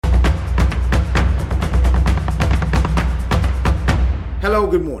Hello,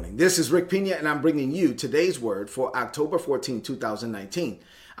 good morning. This is Rick Pina, and I'm bringing you today's word for October 14, 2019.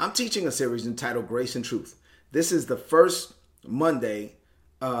 I'm teaching a series entitled Grace and Truth. This is the first Monday,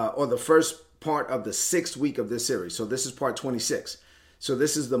 or the first part of the sixth week of this series. So this is part 26. So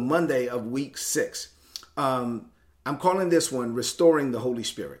this is the Monday of week 6. I'm calling this one Restoring the Holy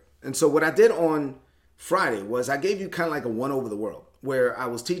Spirit. And so what I did on Friday was I gave you kind of like a one over the world, where I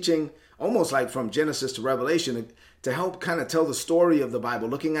was teaching almost like from Genesis to Revelation to help kind of tell the story of the Bible,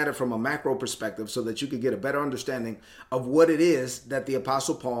 looking at it from a macro perspective so that you could get a better understanding of what it is that the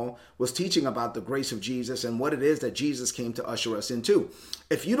Apostle Paul was teaching about the grace of Jesus and what it is that Jesus came to usher us into.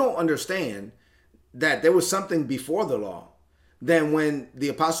 If you don't understand that there was something before the law, then when the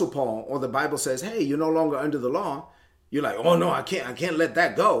Apostle Paul or the Bible says, hey, you're no longer under the law, you're like, oh no, I can't let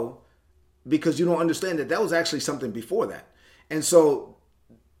that go, because you don't understand that that was actually something before that. And so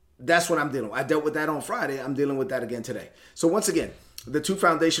that's what I'm dealing with. I dealt with that on Friday. I'm dealing with that again today. So once again, the two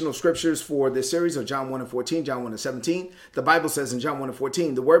foundational scriptures for this series are John 1 and 14, John 1 and 17. The Bible says in John 1 and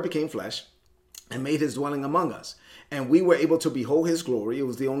 14, the Word became flesh and made his dwelling among us. And we were able to behold his glory. It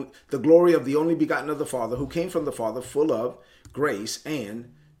was the glory of the only begotten of the Father, who came from the Father, full of grace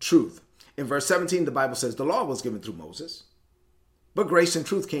and truth. In verse 17, the Bible says the law was given through Moses, but grace and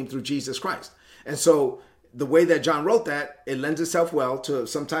truth came through Jesus Christ. And so the way that John wrote that, it lends itself well to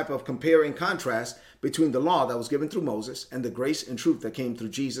some type of compare and contrast between the law that was given through Moses and the grace and truth that came through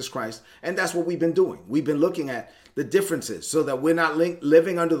Jesus Christ. And that's what we've been doing. We've been looking at the differences so that we're not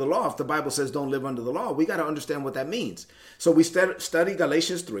living under the law. If the Bible says don't live under the law, we got to understand what that means. So we study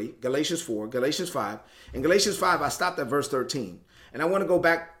Galatians 3, Galatians 4, Galatians 5. In Galatians 5, I stopped at verse 13. And I want to go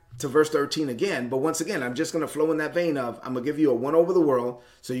back to verse 13 again. But once again, I'm just going to flow in that vein of, I'm going to give you a one over the world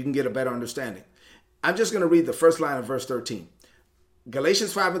so you can get a better understanding. I'm just going to read the first line of verse 13.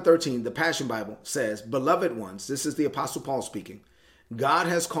 Galatians 5 and 13, the Passion Bible says, beloved ones, this is the Apostle Paul speaking, God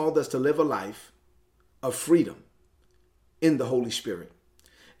has called us to live a life of freedom in the Holy Spirit.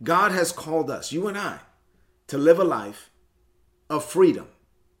 God has called us, you and I, to live a life of freedom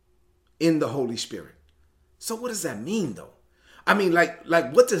in the Holy Spirit. So what does that mean, though? I mean, like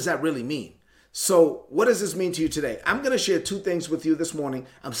what does that really mean? So what does this mean to you today? I'm going to share two things with you this morning.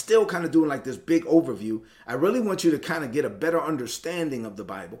 I'm still kind of doing like this big overview. I really want you to kind of get a better understanding of the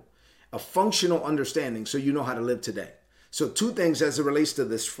Bible, a functional understanding, so you know how to live today. So two things as it relates to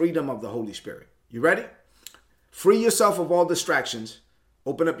this freedom of the Holy Spirit. You ready? Free yourself of all distractions.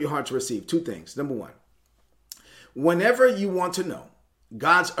 Open up your heart to receive. Two things. Number one, whenever you want to know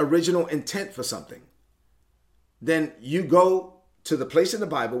God's original intent for something, then you go to the place in the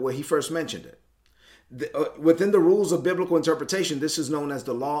Bible where he first mentioned it. Within the rules of biblical interpretation, this is known as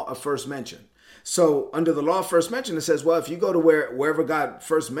the law of first mention. So under the law of first mention, it says, well, if you go to wherever God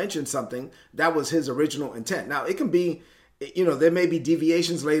first mentioned something, that was his original intent. Now, it can be, there may be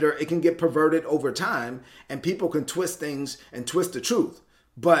deviations later. It can get perverted over time, and people can twist things and twist the truth.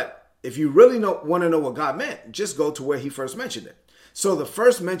 But if you really want to know what God meant, just go to where he first mentioned it. So the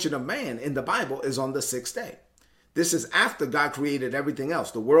first mention of man in the Bible is on the 6th day. This is after God created everything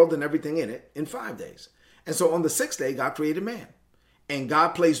else, the world and everything in it, in 5 days. And so on the 6th day, God created man. And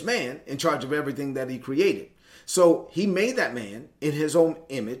God placed man in charge of everything that he created. So he made that man in his own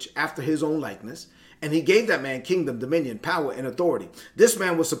image, after his own likeness. And he gave that man kingdom, dominion, power, and authority. This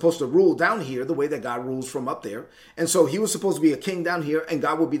man was supposed to rule down here the way that God rules from up there. And so he was supposed to be a king down here, and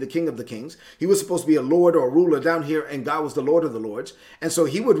God would be the king of the kings. He was supposed to be a lord or a ruler down here, and God was the Lord of the lords. And so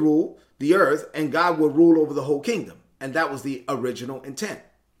he would rule the earth, and God would rule over the whole kingdom. And that was the original intent.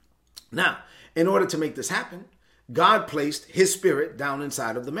 Now, in order to make this happen, God placed his spirit down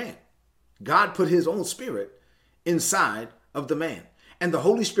inside of the man. God put his own spirit inside of the man. And the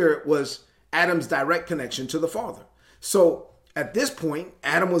Holy Spirit was Adam's direct connection to the Father. So at this point,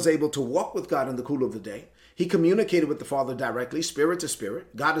 Adam was able to walk with God in the cool of the day. He communicated with the Father directly, spirit to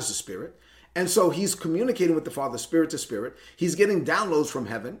spirit. God is a spirit. And so he's communicating with the Father, spirit to spirit. He's getting downloads from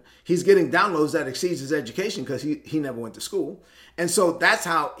heaven. He's getting downloads that exceeds his education because he never went to school. And so that's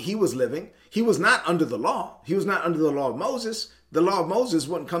how he was living. He was not under the law. He was not under the law of Moses. The law of Moses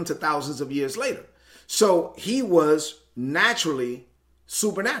wouldn't come to thousands of years later. So he was naturally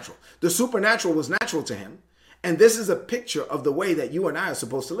supernatural. The supernatural was natural to him. And this is a picture of the way that you and I are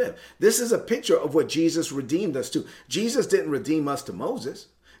supposed to live. This is a picture of what Jesus redeemed us to. Jesus didn't redeem us to Moses.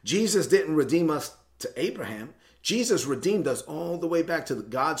 Jesus didn't redeem us to Abraham. Jesus redeemed us all the way back to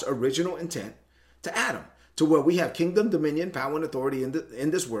God's original intent, to Adam, to where we have kingdom, dominion, power, and authority in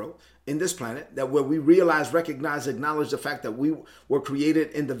this world, in this planet, that where we realize, recognize, acknowledge the fact that we were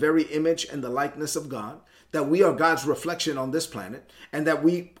created in the very image and the likeness of God, that we are God's reflection on this planet, and that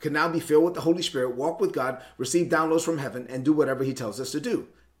we can now be filled with the Holy Spirit, walk with God, receive downloads from heaven, and do whatever he tells us to do.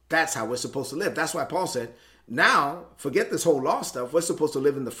 That's how we're supposed to live. That's why Paul said, now, forget this whole law stuff. We're supposed to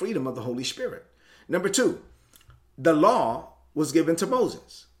live in the freedom of the Holy Spirit. Number two, the law was given to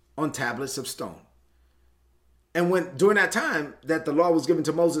Moses on tablets of stone. And during that time that the law was given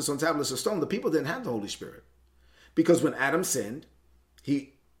to Moses on tablets of stone, the people didn't have the Holy Spirit. Because when Adam sinned,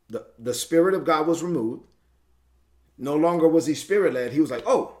 the Spirit of God was removed. No longer was he Spirit-led. He was like,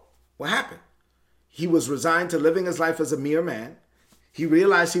 oh, what happened? He was resigned to living his life as a mere man. He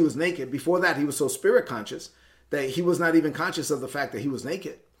realized he was naked. Before that, he was so spirit conscious that he was not even conscious of the fact that he was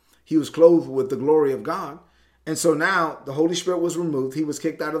naked. He was clothed with the glory of God. And so now the Holy Spirit was removed. He was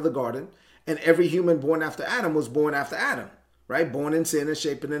kicked out of the garden. And every human born after Adam was born after Adam, right? Born in sin and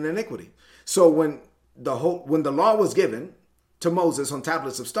shapen in iniquity. So when the law was given to Moses on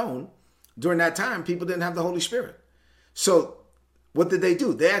tablets of stone, during that time, people didn't have the Holy Spirit. So what did they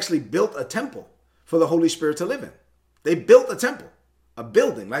do? They actually built a temple for the Holy Spirit to live in. They built a temple, a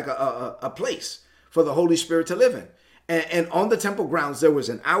building, like a place for the Holy Spirit to live in. And on the temple grounds, there was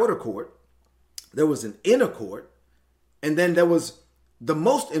an outer court, there was an inner court, and then there was the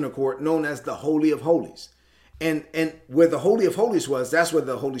most inner court known as the Holy of Holies. And where the Holy of Holies was, that's where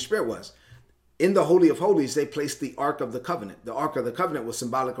the Holy Spirit was. In the Holy of Holies, they placed the Ark of the Covenant. The Ark of the Covenant was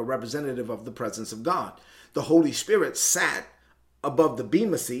symbolic or representative of the presence of God. The Holy Spirit sat above the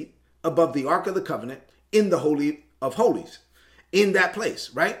bema seat, above the Ark of the Covenant, in the Holy of Holies, in that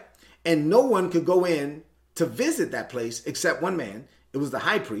place, right? And no one could go in to visit that place except one man. It was the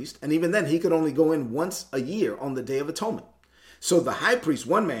high priest. And even then, he could only go in once a year on the Day of Atonement. So the high priest,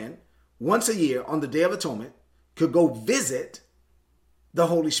 one man, once a year on the Day of Atonement, could go visit the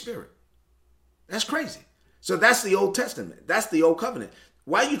Holy Spirit. That's crazy. So that's the Old Testament. That's the Old Covenant.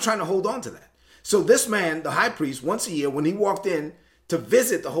 Why are you trying to hold on to that? So this man, the high priest, once a year, when he walked in to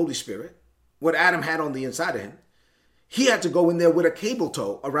visit the Holy Spirit, what Adam had on the inside of him, he had to go in there with a cable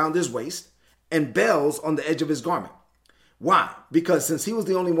tow around his waist and bells on the edge of his garment. Why? Because since he was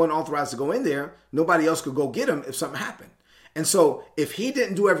the only one authorized to go in there, nobody else could go get him if something happened. And so if he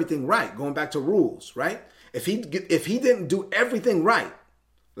didn't do everything right, going back to rules, right? If he didn't do everything right,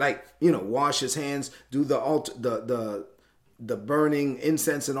 like, wash his hands, do the burning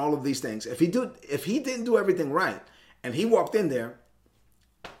incense and all of these things. If he didn't do everything right and he walked in there,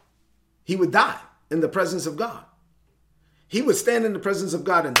 he would die in the presence of God. He would stand in the presence of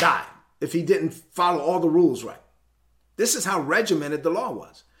God and die if he didn't follow all the rules right. This is how regimented the law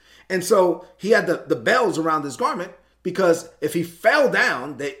was. And so he had the bells around his garment, because if he fell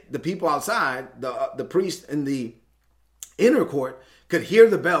down, the people outside, the priest in the inner court could hear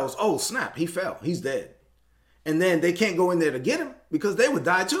the bells. Oh, snap, he fell. He's dead. And then they can't go in there to get him because they would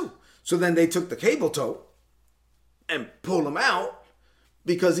die too. So then they took the cable tow and pulled him out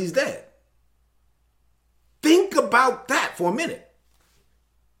because he's dead. Think about that for a minute.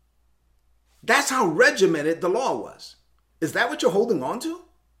 That's how regimented the law was. Is that what you're holding on to?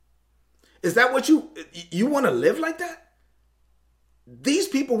 Is that what you want to live like that? These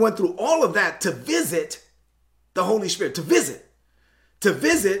people went through all of that to visit the Holy Spirit, to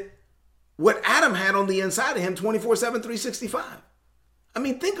visit what Adam had on the inside of him 24/7, 365. I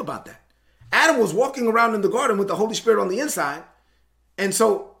mean, think about that. Adam was walking around in the garden with the Holy Spirit on the inside. And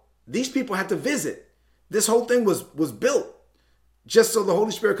so these people had to visit. This whole thing was built just so the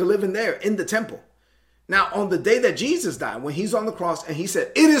Holy Spirit could live in there, in the temple. Now, on the day that Jesus died, when he's on the cross and he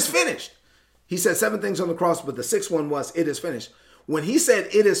said, "It is finished." He said 7 things on the cross, but the 6th one was, "It is finished." When he said,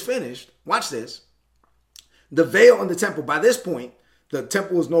 "It is finished," watch this. The veil in the temple, by this point, the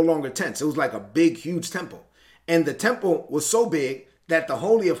temple was no longer tents. It was like a big, huge temple. And the temple was so big that the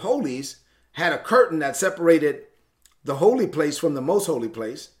Holy of Holies had a curtain that separated the holy place from the most holy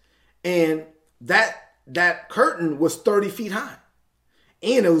place. And that curtain was 30 feet high.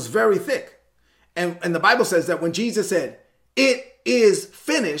 And it was very thick. And the Bible says that when Jesus said, "It is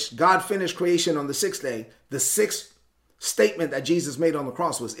finished," God finished creation on the 6th day. The 6th statement that Jesus made on the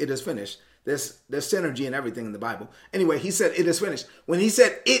cross was, "It is finished." There's synergy in everything in the Bible. Anyway, he said, "It is finished." When he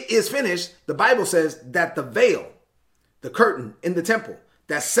said, "It is finished," the Bible says that the veil, the curtain in the temple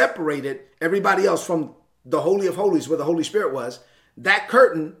that separated everybody else from the Holy of Holies where the Holy Spirit was, that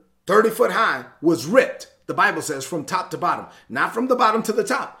curtain, 30 foot high, was ripped. The Bible says from top to bottom, not from the bottom to the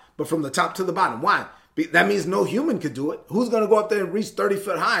top, but from the top to the bottom. Why? That means no human could do it. Who's going to go up there and reach 30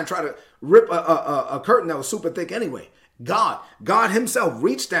 foot high and try to rip a curtain that was super thick anyway? God himself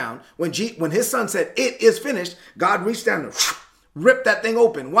reached down when his son said, "It is finished." God reached down and ripped that thing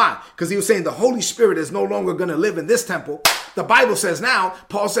open. Why? Because he was saying the Holy Spirit is no longer going to live in this temple. The Bible says now,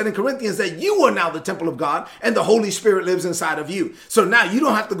 Paul said in Corinthians, that you are now the temple of God and the Holy Spirit lives inside of you. So now you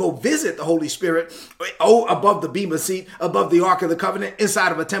don't have to go visit the Holy Spirit, above the bema seat, above the Ark of the Covenant,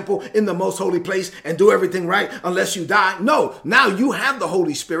 inside of a temple, in the most holy place, and do everything right unless you die. No, now you have the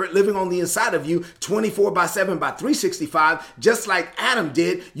Holy Spirit living on the inside of you 24/7 by 365, just like Adam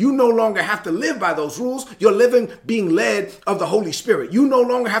did. You no longer have to live by those rules. You're living being led of the Holy Spirit. You no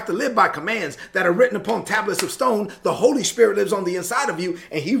longer have to live by commands that are written upon tablets of stone. The Holy Spirit lives on the inside of you,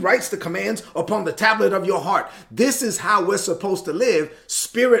 and he writes the commands upon the tablet of your heart. This is how we're supposed to live,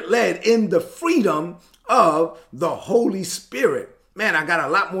 Spirit-led, in the freedom of the Holy Spirit. Man, I got a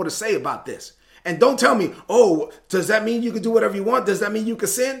lot more to say about this. And don't tell me, oh, does that mean you can do whatever you want? Does that mean you can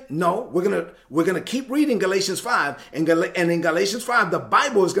sin? No, we're gonna keep reading Galatians 5. And in Galatians 5, the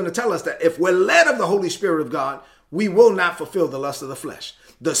Bible is going to tell us that if we're led of the Holy Spirit of God, we will not fulfill the lust of the flesh.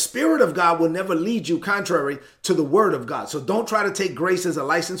 The Spirit of God will never lead you contrary to the Word of God. So don't try to take grace as a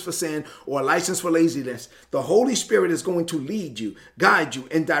license for sin or a license for laziness. The Holy Spirit is going to lead you, guide you,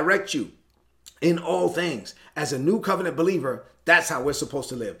 and direct you in all things. As a new covenant believer, that's how we're supposed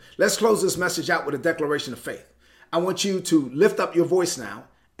to live. Let's close this message out with a declaration of faith. I want you to lift up your voice now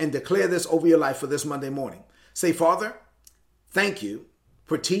and declare this over your life for this Monday morning. Say, Father, thank you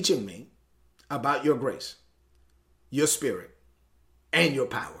for teaching me about your grace, your Spirit, and your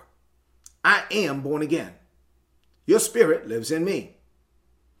power. I am born again. Your Spirit lives in me.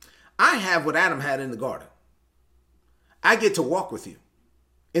 I have what Adam had in the garden. I get to walk with you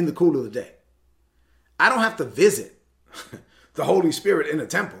in the cool of the day. I don't have to visit the Holy Spirit in a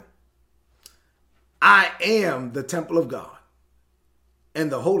temple. I am the temple of God,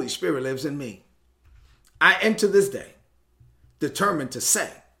 and the Holy Spirit lives in me. I enter this day determined to say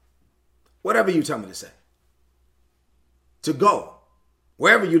whatever you tell me to say, to go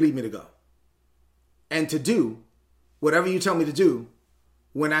wherever you lead me to go, and to do whatever you tell me to do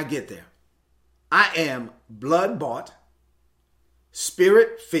when I get there. I am blood-bought,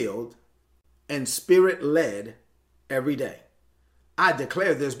 Spirit-filled, and Spirit-led every day. I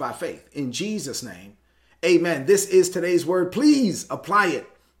declare this by faith in Jesus' name. Amen. This is today's word. Please apply it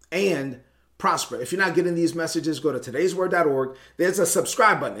and prosper. If you're not getting these messages, go to todaysword.org. There's a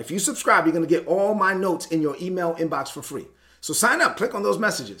subscribe button. If you subscribe, you're going to get all my notes in your email inbox for free. So sign up, click on those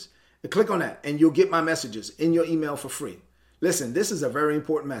messages, and click on that, and you'll get my messages in your email for free. Listen, this is a very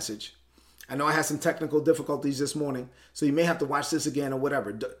important message. I know I had some technical difficulties this morning, so you may have to watch this again or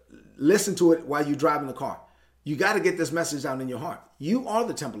whatever. Listen to it while you drive in the car. You got to get this message out in your heart. You are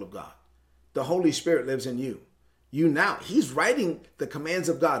the temple of God. The Holy Spirit lives in you. He's writing the commands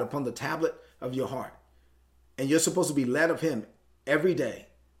of God upon the tablet of your heart. And you're supposed to be led of him every day,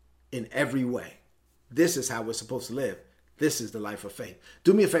 in every way. This is how we're supposed to live. This is the life of faith.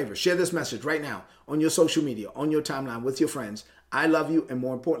 Do me a favor. Share this message right now on your social media, on your timeline with your friends. I love you, and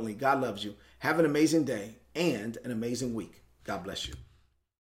more importantly, God loves you. Have an amazing day and an amazing week. God bless you.